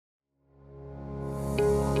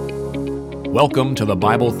Welcome to the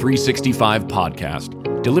Bible 365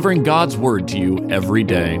 podcast, delivering God's Word to you every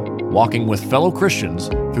day, walking with fellow Christians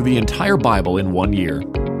through the entire Bible in 1 year.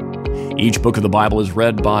 Each book of the Bible is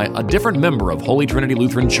read by a different member of Holy Trinity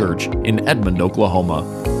Lutheran Church in Edmond, Oklahoma,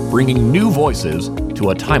 bringing new voices to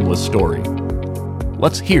a timeless story.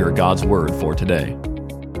 Let's hear God's Word for today.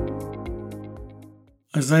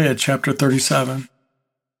 Isaiah chapter 37.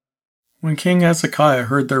 When King Hezekiah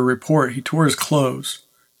heard their report, he tore his clothes,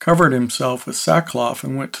 covered himself with sackcloth,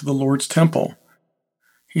 and went to the Lord's temple.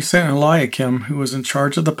 He sent Eliakim, who was in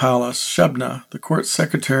charge of the palace, Shebna, the court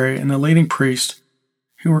secretary, and the leading priest,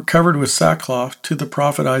 who were covered with sackcloth, to the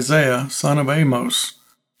prophet Isaiah, son of Amos.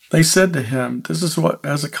 They said to him, "This is what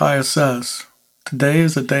Hezekiah says. Today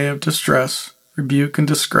is a day of distress, rebuke, and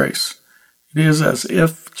disgrace. It is as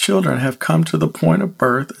if children have come to the point of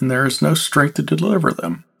birth, and there is no strength to deliver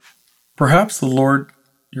them. Perhaps the Lord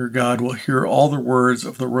your God will hear all the words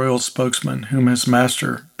of the royal spokesman whom his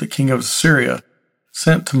master, the king of Assyria,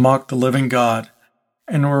 sent to mock the living God,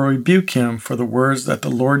 and will rebuke him for the words that the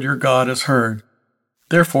Lord your God has heard.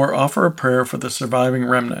 Therefore offer a prayer for the surviving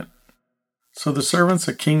remnant." So the servants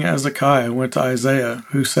of King Hezekiah went to Isaiah,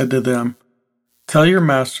 who said to them, "Tell your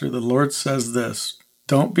master the Lord says this,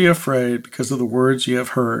 don't be afraid because of the words you have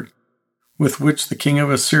heard, with which the king of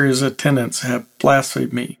Assyria's attendants have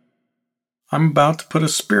blasphemed me. I'm about to put a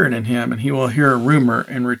spirit in him, and he will hear a rumor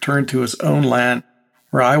and return to his own land,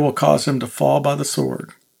 where I will cause him to fall by the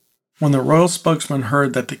sword." When the royal spokesman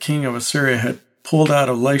heard that the king of Assyria had pulled out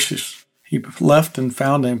of Lachish, he left and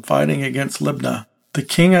found him fighting against Libnah. The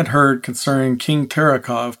king had heard concerning King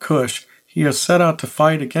Terakah of Cush, "He has set out to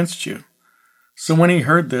fight against you." So when he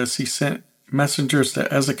heard this, he sent messengers to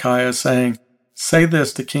Hezekiah, saying, "Say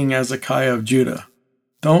this to King Hezekiah of Judah.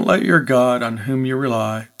 Don't let your God, on whom you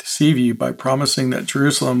rely, deceive you by promising that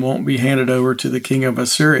Jerusalem won't be handed over to the king of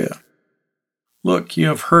Assyria. Look, you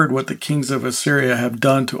have heard what the kings of Assyria have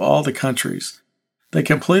done to all the countries. They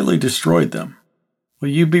completely destroyed them. Will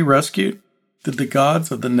you be rescued? Did the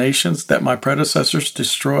gods of the nations that my predecessors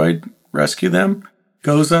destroyed rescue them?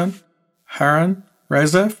 Gozan, Haran,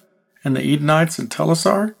 Rezeph, and the Edenites and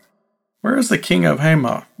Telassar? Where is the king of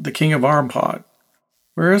Hamath, the king of Arpad?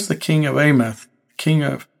 Where is the king of Amath, the king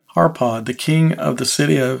of Arpad, the king of the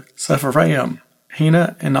city of Sepharvaim,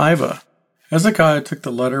 Hena, and Iva?" Hezekiah took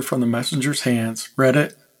the letter from the messenger's hands, read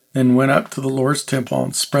it, then went up to the Lord's temple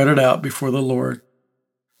and spread it out before the Lord.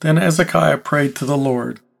 Then Hezekiah prayed to the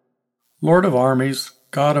Lord, "Lord of armies,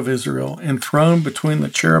 God of Israel, enthroned between the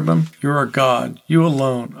cherubim, you are God, you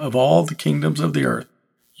alone, of all the kingdoms of the earth.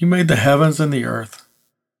 You made the heavens and the earth.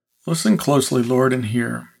 Listen closely, Lord, and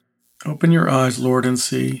hear. Open your eyes, Lord, and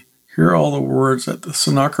see. Hear all the words that the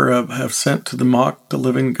Sennacherib have sent to mock the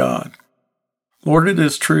living God. Lord, it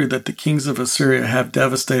is true that the kings of Assyria have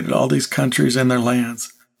devastated all these countries and their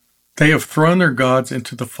lands. They have thrown their gods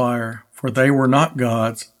into the fire, for they were not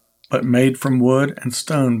gods, but made from wood and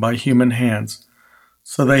stone by human hands.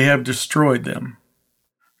 So they have destroyed them.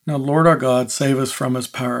 Now, Lord our God, save us from his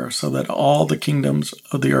power, so that all the kingdoms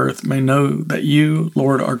of the earth may know that you,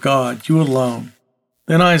 Lord our God, you alone."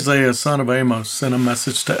 Then Isaiah, son of Amos, sent a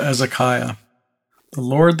message to Hezekiah. "The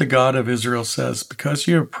Lord, the God of Israel, says, because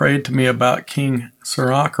you have prayed to me about King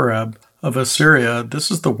Sennacherib of Assyria, this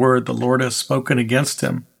is the word the Lord has spoken against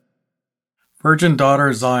him. Virgin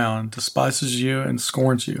daughter Zion despises you and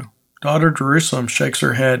scorns you. Daughter Jerusalem shakes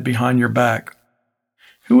her head behind your back.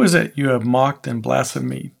 Who is it you have mocked and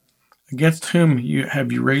blasphemed? Against whom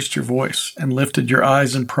have you raised your voice and lifted your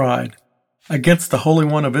eyes in pride? Against the Holy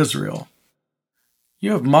One of Israel.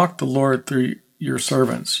 You have mocked the Lord through your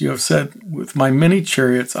servants. You have said, with my many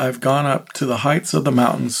chariots I have gone up to the heights of the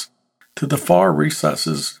mountains, to the far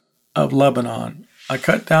recesses of Lebanon. I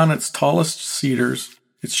cut down its tallest cedars,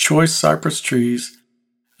 its choice cypress trees.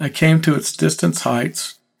 I came to its distant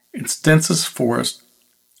heights, its densest forest.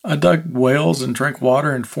 I dug wells and drank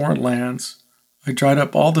water in foreign lands. I dried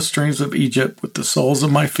up all the streams of Egypt with the soles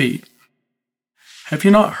of my feet. Have you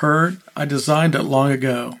not heard? I designed it long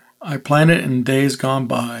ago. I planned it in days gone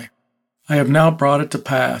by. I have now brought it to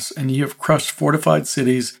pass, and you have crushed fortified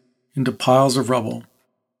cities into piles of rubble.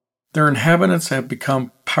 Their inhabitants have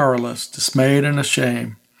become powerless, dismayed, and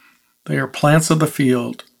ashamed. They are plants of the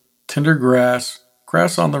field, tender grass,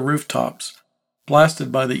 grass on the rooftops,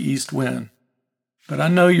 blasted by the east wind. But I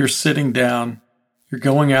know you're sitting down, you're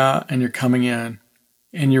going out, and you're coming in,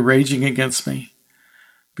 and you're raging against me.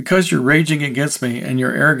 Because you're raging against me and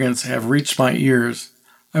your arrogance have reached my ears,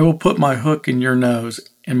 I will put my hook in your nose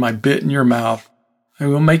and my bit in your mouth. I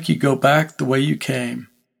will make you go back the way you came.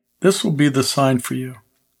 This will be the sign for you.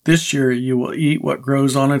 This year you will eat what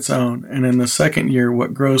grows on its own, and in the second year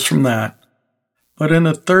what grows from that. But in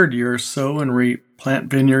the 3rd year sow and reap, plant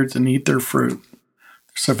vineyards and eat their fruit.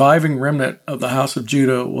 The surviving remnant of the house of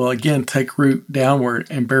Judah will again take root downward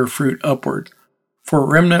and bear fruit upward. For a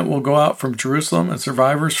remnant will go out from Jerusalem and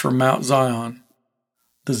survivors from Mount Zion.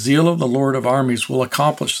 The zeal of the Lord of armies will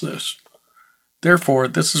accomplish this. Therefore,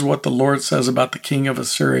 this is what the Lord says about the king of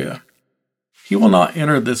Assyria. He will not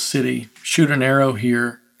enter this city, shoot an arrow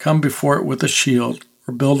here, come before it with a shield,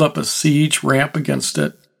 or build up a siege ramp against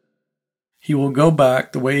it. He will go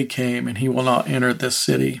back the way he came, and he will not enter this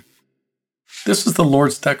city. This is the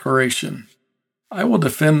Lord's declaration. I will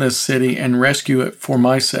defend this city and rescue it for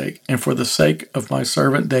my sake, and for the sake of my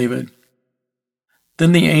servant David.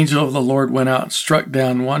 Then the angel of the Lord went out and struck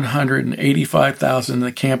down 185,000 in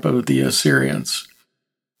the camp of the Assyrians.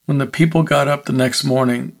 When the people got up the next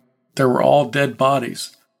morning, there were all dead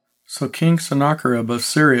bodies. So King Sennacherib of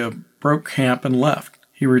Syria broke camp and left.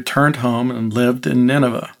 He returned home and lived in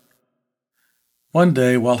Nineveh. One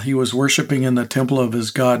day, while he was worshipping in the temple of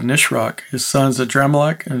his god Nisroch, his sons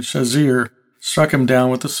Adrammelech and Shazir struck him down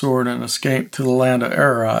with a sword and escaped to the land of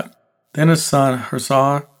Ararat. Then his son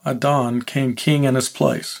Adon became king in his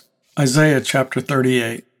place. Isaiah chapter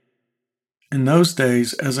 38. In those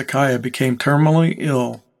days, Hezekiah became terminally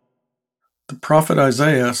ill. The prophet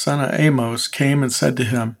Isaiah, son of Amos, came and said to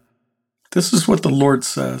him, "This is what the Lord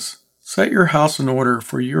says. Set your house in order,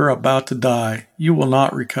 for you are about to die. You will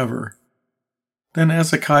not recover." Then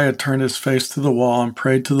Hezekiah turned his face to the wall and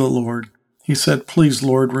prayed to the Lord. He said, "Please,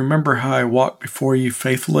 Lord, remember how I walked before you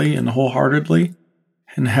faithfully and wholeheartedly,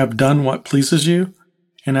 and have done what pleases you."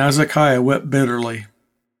 And Hezekiah wept bitterly.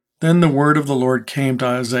 Then the word of the Lord came to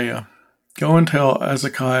Isaiah. "Go and tell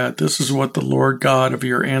Hezekiah, this is what the Lord God of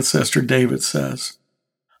your ancestor David says.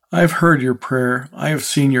 I have heard your prayer. I have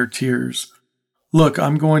seen your tears. Look,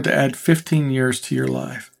 I'm going to add 15 years to your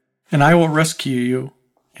life, and I will rescue you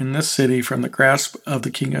in this city from the grasp of the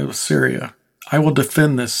king of Assyria. I will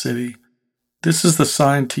defend this city. This is the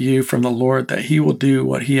sign to you from the Lord that he will do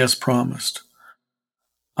what he has promised.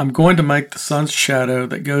 I'm going to make the sun's shadow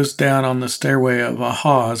that goes down on the stairway of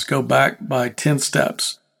Ahaz go back by 10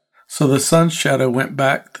 steps. So the sun's shadow went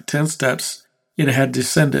back the 10 steps it had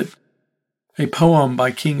descended." A poem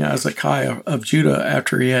by King Hezekiah of Judah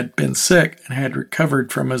after he had been sick and had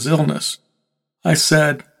recovered from his illness. I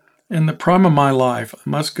said, "In the prime of my life, I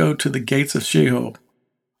must go to the gates of Sheol.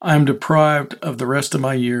 I am deprived of the rest of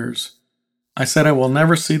my years. I said I will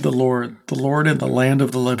never see the Lord in the land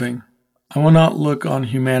of the living. I will not look on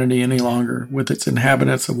humanity any longer, with its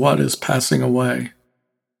inhabitants of what is passing away.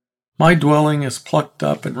 My dwelling is plucked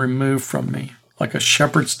up and removed from me, like a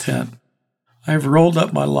shepherd's tent. I have rolled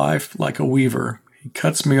up my life like a weaver. He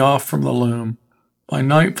cuts me off from the loom. By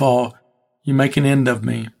nightfall, you make an end of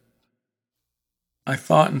me. I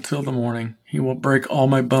thought until the morning, he will break all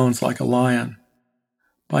my bones like a lion.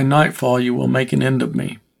 By nightfall, you will make an end of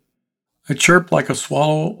me. I chirp like a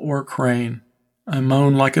swallow or a crane. I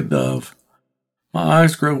moan like a dove. My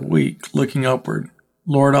eyes grow weak, looking upward.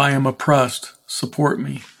 Lord, I am oppressed. Support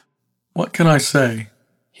me. What can I say?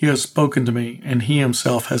 He has spoken to me, and he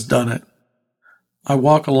himself has done it. I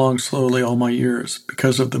walk along slowly all my years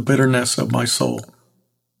because of the bitterness of my soul.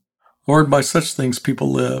 Lord, by such things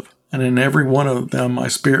people live, and in every one of them my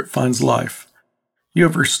spirit finds life. You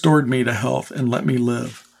have restored me to health and let me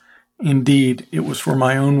live. Indeed, it was for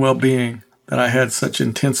my own well-being that I had such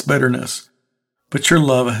intense bitterness, but your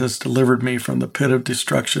love has delivered me from the pit of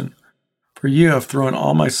destruction, for you have thrown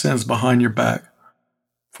all my sins behind your back.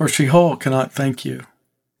 For Sheol cannot thank you.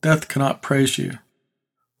 Death cannot praise you.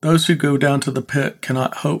 Those who go down to the pit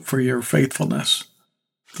cannot hope for your faithfulness.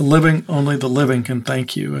 Only the living can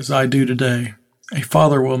thank you, as I do today. A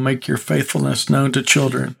father will make your faithfulness known to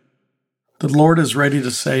children. The Lord is ready to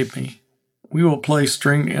save me. We will play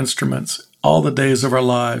stringed instruments all the days of our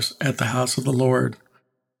lives at the house of the Lord."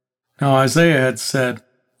 Now Isaiah had said,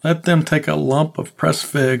 "Let them take a lump of pressed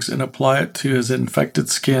figs and apply it to his infected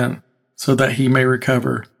skin, so that he may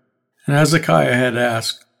recover." And Hezekiah had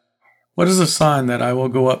asked, "What is a sign that I will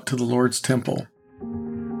go up to the Lord's temple?"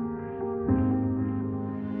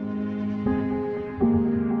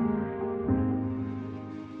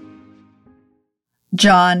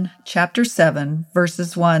 John chapter 7,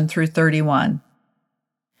 verses 1 through 31.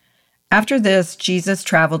 After this, Jesus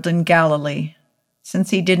traveled in Galilee, since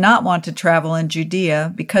he did not want to travel in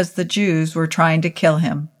Judea because the Jews were trying to kill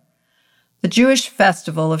him. The Jewish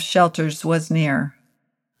festival of shelters was near.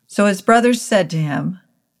 So his brothers said to him,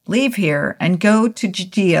 "Leave here and go to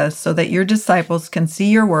Judea so that your disciples can see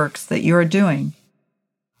your works that you are doing.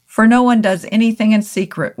 For no one does anything in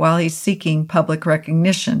secret while he's seeking public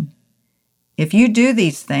recognition. If you do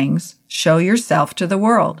these things, show yourself to the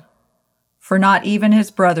world." for not even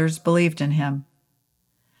his brothers believed in him.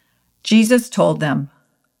 Jesus told them,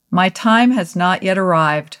 "My time has not yet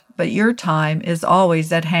arrived, but your time is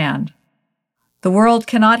always at hand. The world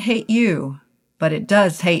cannot hate you, but it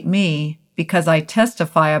does hate me, because I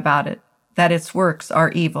testify about it, that its works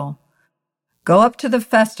are evil. Go up to the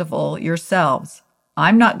festival yourselves.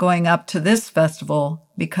 I'm not going up to this festival,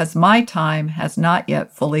 because my time has not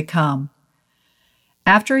yet fully come."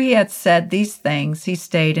 After he had said these things, he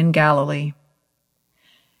stayed in Galilee.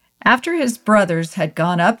 After his brothers had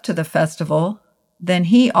gone up to the festival, then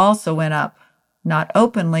he also went up, not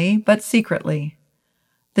openly, but secretly.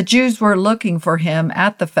 The Jews were looking for him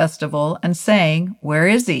at the festival and saying, "Where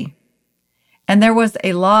is he?" And there was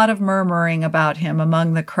a lot of murmuring about him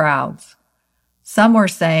among the crowds. Some were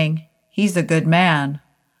saying, "He's a good man."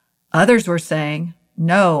 Others were saying,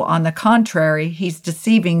 "No, on the contrary, he's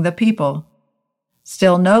deceiving the people."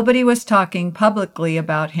 Still, nobody was talking publicly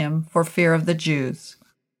about him for fear of the Jews.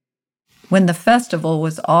 When the festival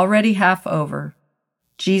was already half over,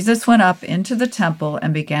 Jesus went up into the temple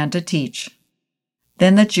and began to teach.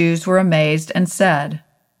 Then the Jews were amazed and said,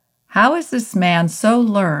 "How is this man so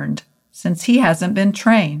learned, since he hasn't been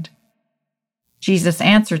trained?" Jesus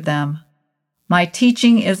answered them, "My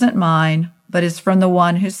teaching isn't mine, but is from the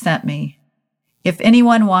one who sent me. If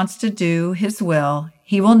anyone wants to do his will,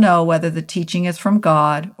 he will know whether the teaching is from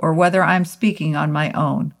God or whether I'm speaking on my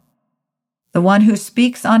own. The one who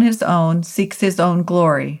speaks on his own seeks his own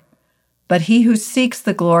glory, but he who seeks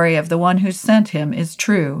the glory of the one who sent him is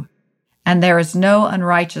true, and there is no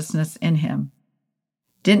unrighteousness in him.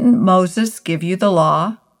 Didn't Moses give you the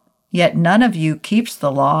law? Yet none of you keeps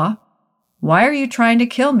the law. Why are you trying to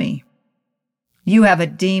kill me?" "You have a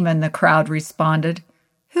demon," the crowd responded.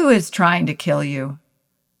 "Who is trying to kill you?"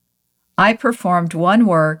 "I performed one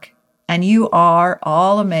work, and you are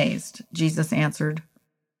all amazed," Jesus answered.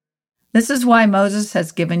 "This is why Moses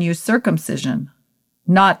has given you circumcision,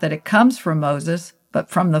 not that it comes from Moses, but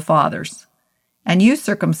from the fathers. And you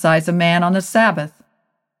circumcise a man on the Sabbath.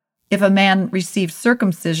 If a man receives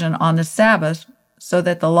circumcision on the Sabbath, so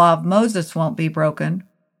that the law of Moses won't be broken,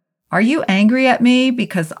 are you angry at me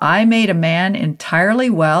because I made a man entirely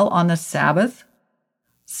well on the Sabbath?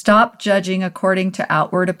 Stop judging according to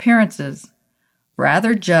outward appearances.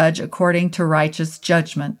 Rather judge according to righteous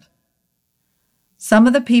judgment." Some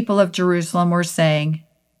of the people of Jerusalem were saying,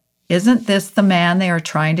 "Isn't this the man they are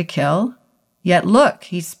trying to kill? Yet look,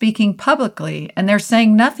 he's speaking publicly, and they're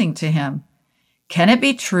saying nothing to him. Can it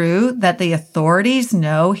be true that the authorities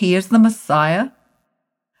know he is the Messiah?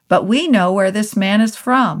 But we know where this man is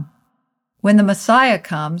from. When the Messiah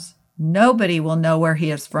comes, nobody will know where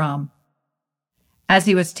he is from." As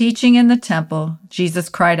he was teaching in the temple, Jesus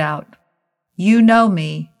cried out, "You know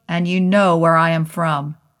me, and you know where I am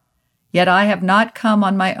from. Yet I have not come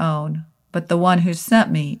on my own, but the one who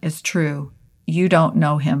sent me is true. You don't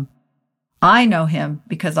know him. I know him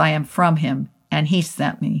because I am from him, and he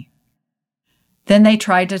sent me." Then they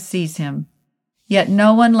tried to seize him, yet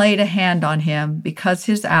no one laid a hand on him because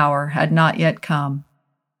his hour had not yet come.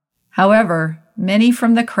 However, many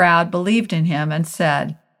from the crowd believed in him and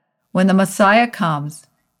said, "When the Messiah comes,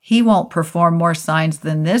 he won't perform more signs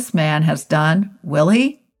than this man has done, will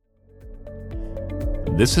he?"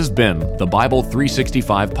 This has been the Bible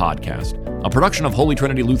 365 podcast, a production of Holy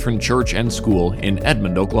Trinity Lutheran Church and School in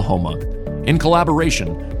Edmond, Oklahoma, in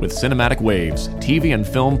collaboration with Cinematic Waves TV and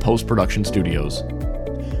Film Post-Production Studios.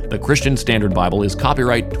 The Christian Standard Bible is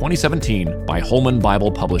copyright 2017 by Holman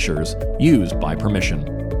Bible Publishers, used by permission.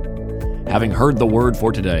 Having heard the word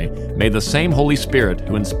for today, may the same Holy Spirit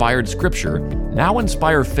who inspired Scripture now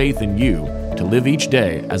inspire faith in you to live each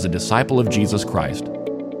day as a disciple of Jesus Christ.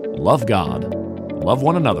 Love God, love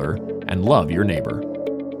one another, and love your neighbor.